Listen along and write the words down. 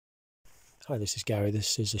Hi, this is Gary.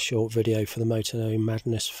 This is a short video for the Moto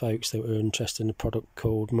Madness folks that were interested in a product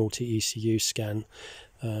called MultiECUscan,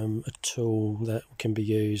 a tool that can be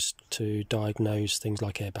used to diagnose things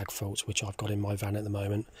like airbag faults, which I've got in my van at the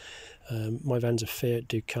moment. My van's a Fiat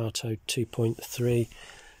Ducato 2.3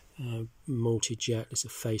 multi-jet. It's a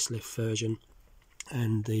facelift version,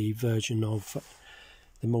 and the version of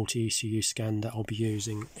the MultiECUscan that I'll be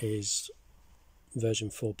using is version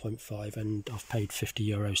 4.5, and I've paid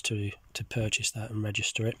 €50 to purchase that and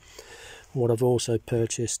register it. What I've also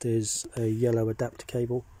purchased is a yellow adapter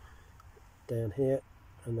cable down here,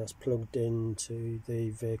 and that's plugged into the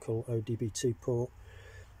vehicle ODB2 port,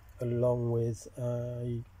 along with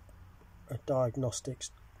a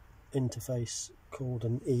diagnostics interface called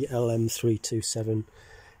an ELM327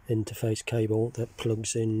 interface cable that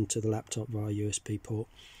plugs into the laptop via USB port.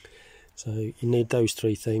 So you need those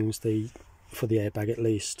three things, for the airbag at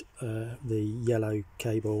least, the yellow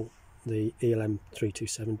cable, the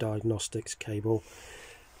ELM327 diagnostics cable,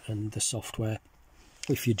 and the software.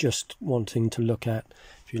 If you're just wanting to look at,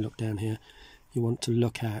 if you look down here, you want to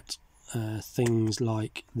look at things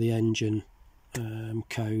like the engine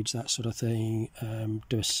codes, that sort of thing,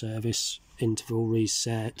 do a service interval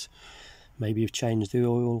reset, maybe you've changed the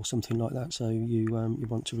oil or something like that, so you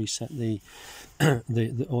want to reset the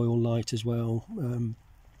oil light as well.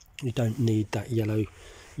 You don't need that yellow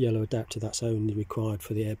adapter, that's only required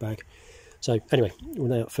for the airbag. So anyway,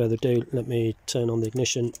 without further ado, let me turn on the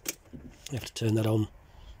ignition. You have to turn that on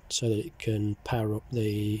so that it can power up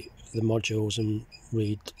the modules and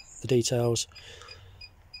read the details.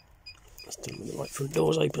 Let's do it with the right front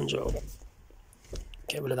doors open, so I'll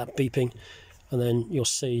get rid of that beeping. And then you'll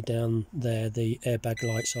see down there the airbag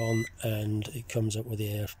light's on, and it comes up with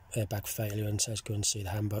the airbag failure and says go and see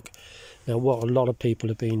the handbook. Now what a lot of people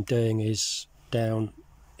have been doing is down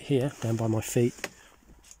here, down by my feet,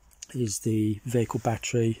 is the vehicle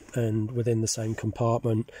battery, and within the same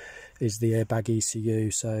compartment is the airbag ECU.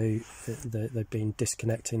 So they've been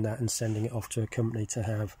disconnecting that and sending it off to a company to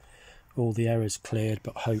have all the errors cleared,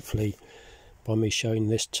 but hopefully by me showing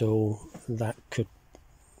this tool, that could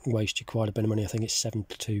waste you quite a bit of money. I think it's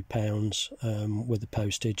 £72 with the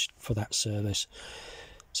postage for that service.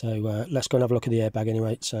 So let's go and have a look at the airbag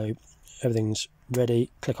anyway. So everything's ready.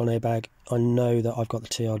 Click on airbag. I know that I've got the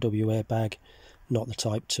TRW airbag, not the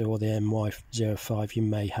Type 2 or the MY05. You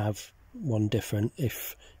may have one different.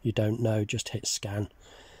 If you don't know, just hit scan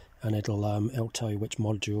and it'll tell you which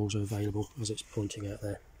modules are available, as it's pointing out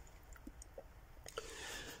there.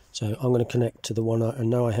 So I'm going to connect to the one I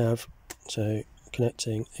know I have. So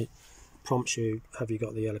connecting, it prompts you, have you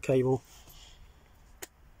got the yellow cable?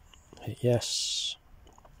 Hit yes,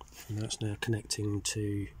 and that's now connecting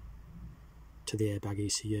to the airbag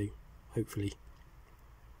ECU, hopefully.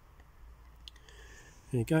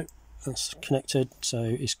 There you go, that's connected. So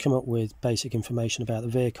it's come up with basic information about the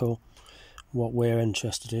vehicle. What we're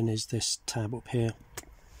interested in is this tab up here,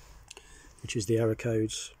 which is the error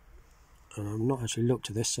codes. And I've not actually looked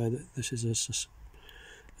at this, so that this is as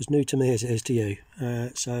new to me as it is to you.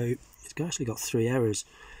 So it's actually got 3 errors.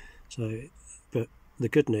 So, but the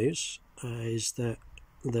good news is that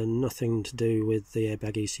they're nothing to do with the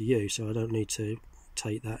airbag ECU, so I don't need to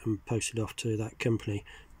take that and post it off to that company,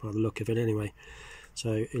 by the look of it anyway.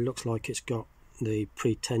 So it looks like it's got the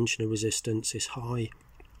pre-tensioner resistance is high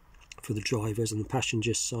for the drivers and the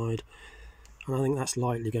passengers side, and I think that's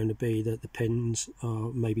likely going to be that the pins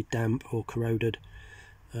are maybe damp or corroded,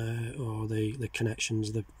 or the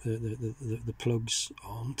connections, the plugs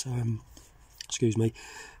aren't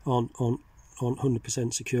aren't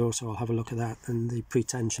 100% secure. So I'll have a look at that. And the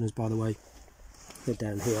pre-tensioners, by the way, they're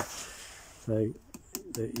down here. So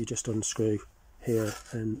you just unscrew here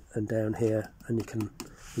and down here, and you can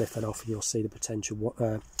lift that off, and you'll see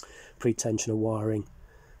the pre-tensioner wiring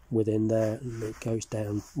within there, and it goes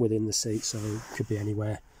down within the seat. So it could be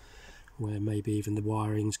anywhere where maybe even the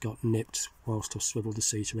wiring's got nipped whilst I've swiveled the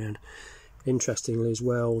seat around. Interestingly as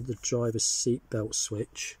well, the driver's seat belt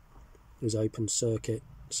switch is open circuit,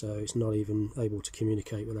 so it's not even able to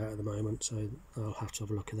communicate with that at the moment. So I'll have to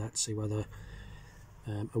have a look at that to see whether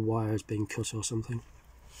a wire has been cut or something.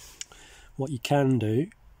 What you can do,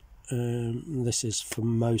 this is for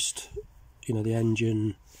most, the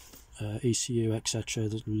engine, ECU, etc.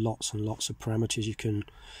 There's lots and lots of parameters you can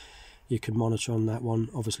monitor on that one.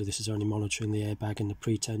 Obviously this is only monitoring the airbag and the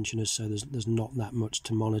pre-tensioners, so there's not that much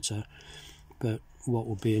to monitor. But what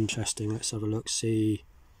will be interesting, let's have a look,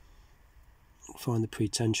 find the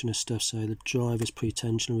pre-tensioner stuff. So the driver's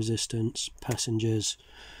pre-tensioner resistance, passengers,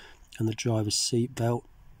 and the driver's seat belt.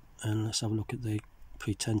 And let's have a look at the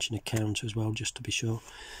pre-tensioner counter as well, just to be sure.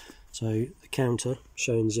 So the counter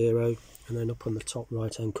showing 0, and then up on the top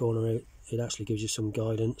right hand corner it actually gives you some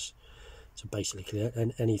guidance. So basically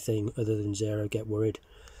anything other than 0, get worried.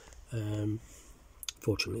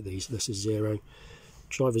 Fortunately this is 0.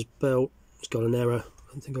 Driver's belt has got an error.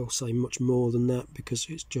 I don't think I'll say much more than that because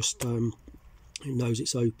it's just it knows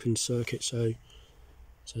it's open circuit. So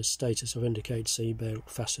status of indicated seatbelt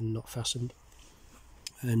fastened, not fastened.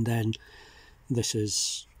 And then this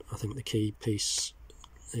is, I think, the key piece.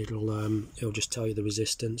 It'll just tell you the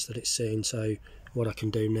resistance that it's seeing. So what I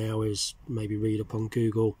can do now is maybe read up on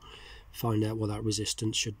Google, find out what that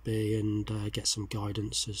resistance should be, and get some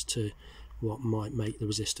guidance as to what might make the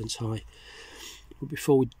resistance high. But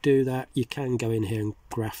before we do that, you can go in here and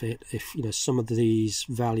graph it. If you know some of these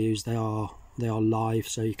values, they are live,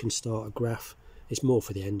 so you can start a graph. It's more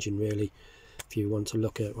for the engine really. If you want to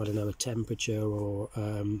look at, I don't know, a temperature or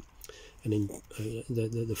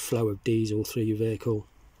the flow of diesel through your vehicle,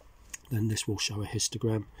 then this will show a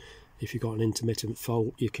histogram. If you've got an intermittent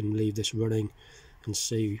fault, you can leave this running and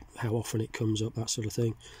see how often it comes up, that sort of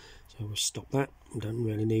thing. So we'll stop that. We don't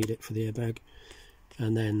really need it for the airbag.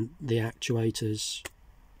 And then the actuators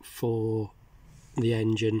for the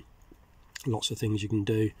engine, lots of things you can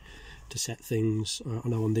do to set things. I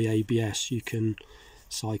know on the ABS you can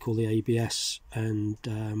cycle the ABS and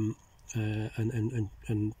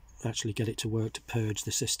actually get it to work to purge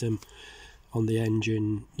the system. On the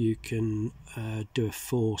engine you can do a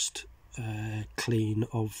forced clean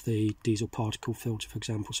of the diesel particle filter, for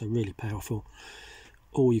example, so really powerful.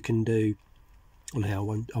 All you can do, and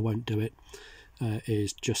I won't do it,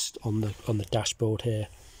 is just on the dashboard here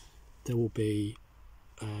there will be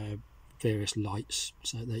various lights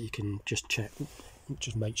so that you can just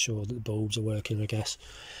make sure that the bulbs are working, I guess.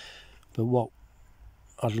 But what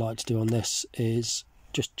I'd like to do on this is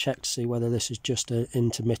just check to see whether this is just an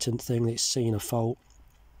intermittent thing that's seen a fault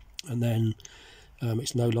and then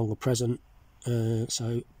it's no longer present.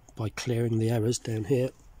 So by clearing the errors down here,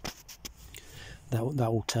 that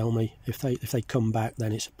will tell me. If they come back,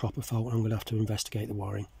 then it's a proper fault and I'm going to have to investigate the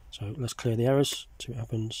wiring. So let's clear the errors, see what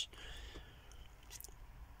happens.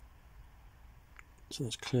 So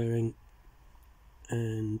that's clearing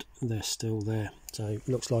and they're still there. So it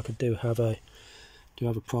looks like I do have a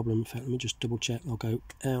problem. In fact, let me just double check. I'll go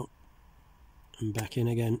out and back in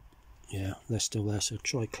again. Yeah, they're still there, so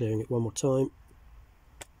try clearing it one more time.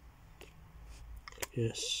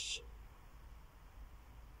 Yes.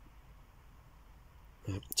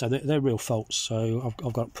 So they're real faults. So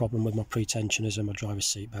I've got a problem with my pretensioners and my driver's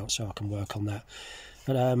seatbelt, so I can work on that.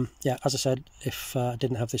 But yeah, as I said, if I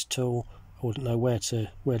didn't have this tool, I wouldn't know where to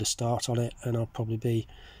start on it, and I'll probably be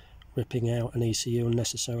ripping out an ECU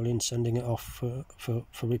unnecessarily and sending it off for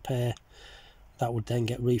repair. That would then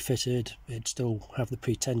get refitted. It'd still have the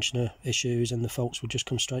pretensioner issues and the faults would just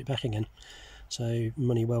come straight back again. So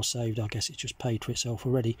money well saved. I guess it's just paid for itself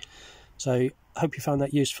already. So I hope you found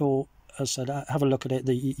that useful. As I said, have a look at it.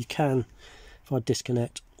 You can, if I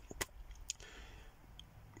disconnect,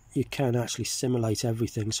 you can actually simulate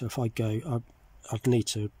everything. So if I go, I'd need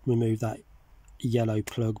to remove that yellow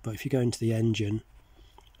plug, but if you go into the engine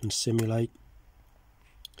and simulate,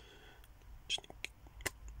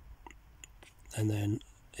 and then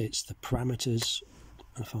it's the parameters.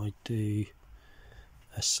 If I do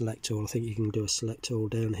a select all, I think you can do a select all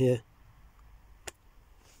down here,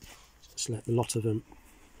 select a lot of them,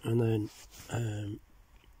 and then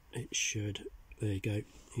it should, there you go, you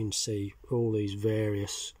can see all these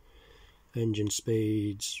various engine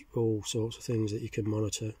speeds, all sorts of things that you can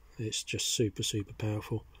monitor. It's just super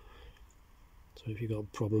powerful. So if you've got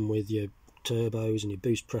a problem with your turbos and your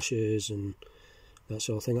boost pressures and that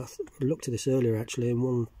sort of thing, I looked at this earlier actually, and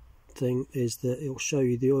one thing is that it'll show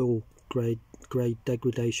you the oil grade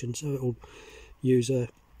degradation. So it'll use a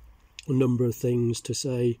number of things to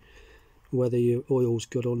say whether your oil's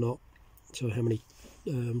good or not. So how many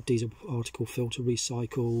diesel particle filter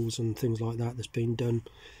recycles and things like that that's been done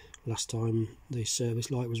last time the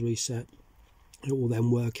service light was reset. It will then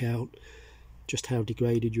work out just how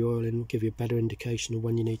degraded your oil and give you a better indication of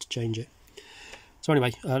when you need to change it. So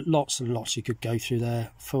anyway, lots and lots you could go through there.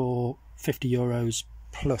 For €50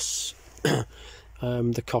 plus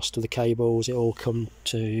the cost of the cables, it all came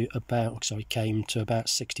to about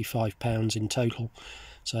 £65 in total.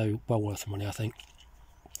 So well worth the money, I think.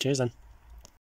 Cheers then.